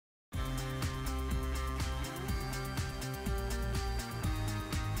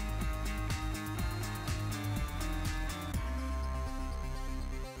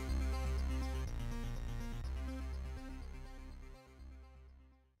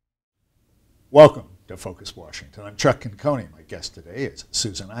Welcome to Focus Washington. I'm Chuck Conconi. My guest today is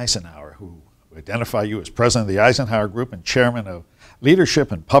Susan Eisenhower, who identify you as president of the Eisenhower Group and chairman of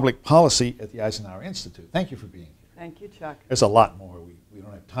leadership and public policy at the Eisenhower Institute. Thank you for being here. Thank you, Chuck. There's a lot more. We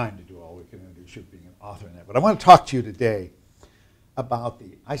don't have time to do all we can introduce you being an author in that. But I want to talk to you today about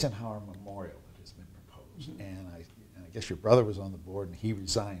the Eisenhower Memorial that has been proposed. Mm-hmm. And I guess your brother was on the board and he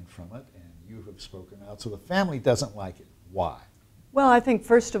resigned from it, and you have spoken out. So the family doesn't like it. Why? Well, I think,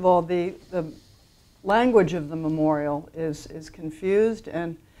 first of all, the language of the memorial is confused,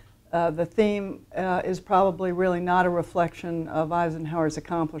 and the theme is probably really not a reflection of Eisenhower's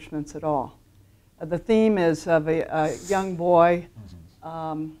accomplishments at all. The theme is of a young boy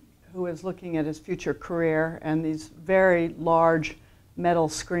who is looking at his future career, and these very large metal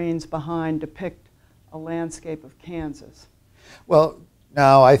screens behind depict a landscape of Kansas. Well,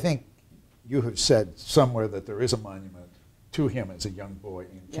 now I think you have said somewhere that there is a monument to him as a young boy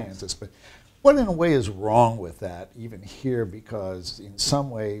in Kansas, but what in a way is wrong with that even here, because in some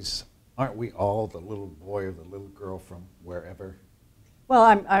ways aren't we all the little boy or the little girl from wherever?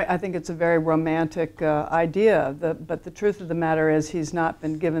 Well, I think it's a very romantic idea, but the truth of the matter is he's not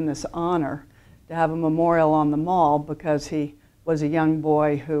been given this honor to have a memorial on the mall because he was a young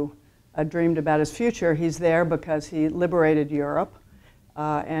boy who dreamed about his future. He's there because he liberated Europe,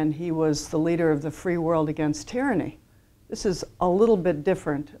 and he was the leader of the free world against tyranny. This is a little bit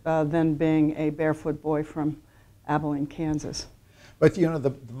different than being a barefoot boy from Abilene, Kansas. But you know,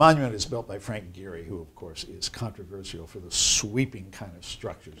 the monument is built by Frank Gehry, who of course is controversial for the sweeping kind of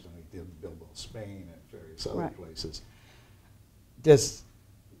structures that he did in Bilbao, Spain, and various other places.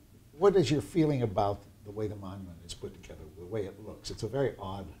 What is your feeling about the way the monument is put together, the way it looks? It's a very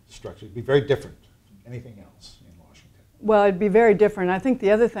odd structure. It'd be very different from anything else in Washington. Well, it'd be very different. I think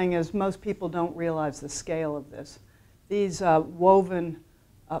the other thing is most people don't realize the scale of this. These woven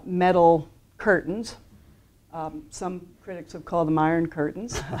metal curtains, some critics have called them iron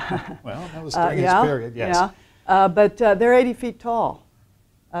curtains. Well, that was during his period, yes. Yeah, but they're 80 feet tall.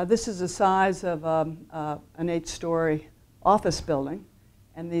 This is the size of an 8-story office building,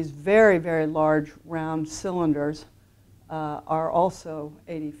 and these very, very large round cylinders are also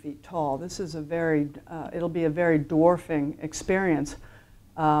 80 feet tall. This is it'll be a very dwarfing experience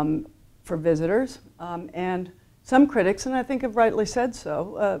for visitors, and some critics, and I think have rightly said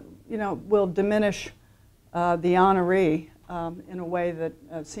so, will diminish the honoree in a way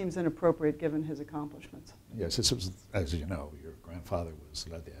that seems inappropriate given his accomplishments. Yes, this was, as you know, your grandfather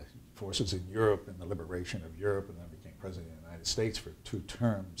led the forces in Europe in the liberation of Europe, and then became president of the United States for 2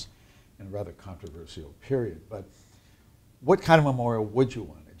 terms in a rather controversial period. But what kind of memorial would you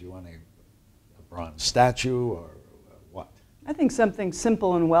want? Do you want a bronze statue or what? I think something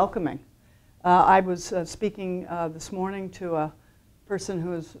simple and welcoming. I was speaking this morning to a person who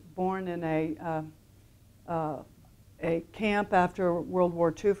was born in a camp after World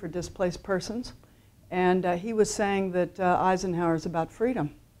War II for displaced persons, and he was saying that Eisenhower is about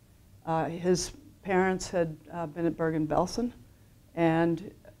freedom. His parents had been at Bergen-Belsen,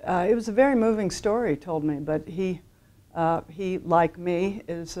 and it was a very moving story, he told me, but he, like me,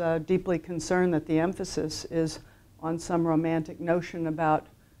 is deeply concerned that the emphasis is on some romantic notion about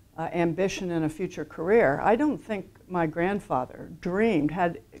ambition in a future career. I don't think my grandfather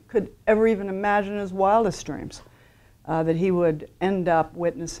could ever even imagine his wildest dreams that he would end up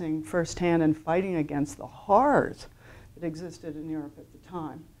witnessing firsthand and fighting against the horrors that existed in Europe at the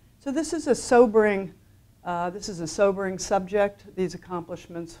time. So this is a sobering subject. These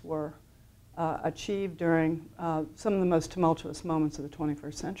accomplishments were achieved during some of the most tumultuous moments of the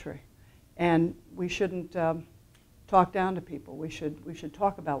 21st century, and we shouldn't talk down to people. We should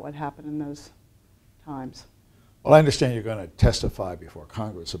talk about what happened in those times. Well, I understand you're going to testify before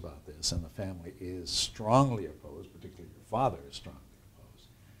Congress about this, and the family is strongly opposed, particularly your father is strongly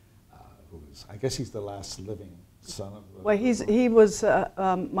opposed. I guess he's the last living son of the... Well, he was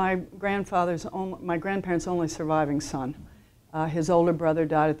my grandparents' only surviving son. His older brother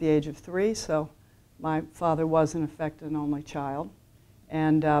died at the age of 3, so my father was in effect an only child.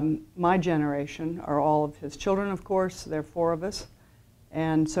 And my generation are all of his children, of course. There are 4 of us.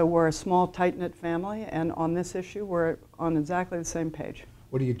 And so we're a small, tight-knit family, and on this issue, we're on exactly the same page.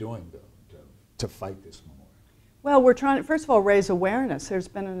 What are you doing, though, to fight this memorial? Well, we're trying to, first of all, raise awareness. There's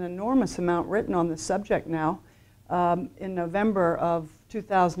been an enormous amount written on this subject now. In November of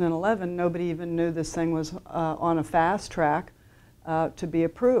 2011, nobody even knew this thing was on a fast track to be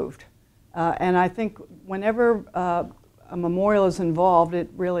approved. And I think whenever a memorial is involved, it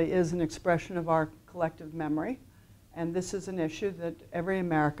really is an expression of our collective memory. And this is an issue that every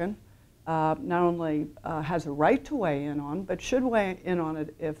American not only has a right to weigh in on, but should weigh in on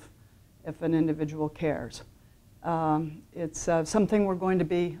it if if an individual cares. It's something we're going to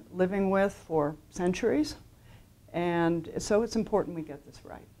be living with for centuries, and so it's important we get this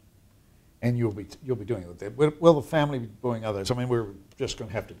right. And you'll be doing it. Will the family be doing others? I mean, we're just going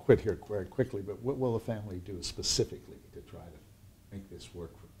to have to quit here very quickly, but what will the family do specifically to try to make this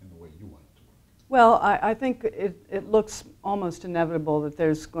work in the way you want it to work? Well, I think it looks almost inevitable that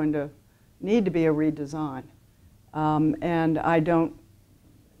there's going to need to be a redesign. And I don't,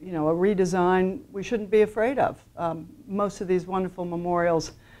 you know, a redesign we shouldn't be afraid of. Most of these wonderful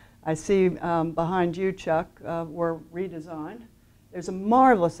memorials I see behind you, Chuck, were redesigned. There's a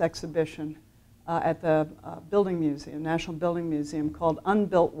marvelous exhibition at the Building Museum, National Building Museum, called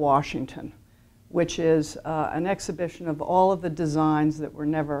Unbuilt Washington, which is an exhibition of all of the designs that were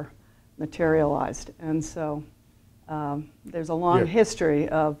never materialized. And so there's a long history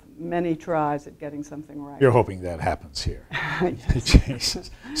of many tries at getting something right. You're hoping that happens here. Yes.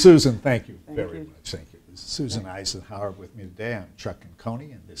 Susan, thank you very much. Thank you. This is Susan Eisenhower with me today. I'm Chuck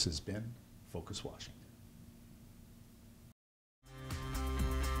Coney, and this has been Focus Washington.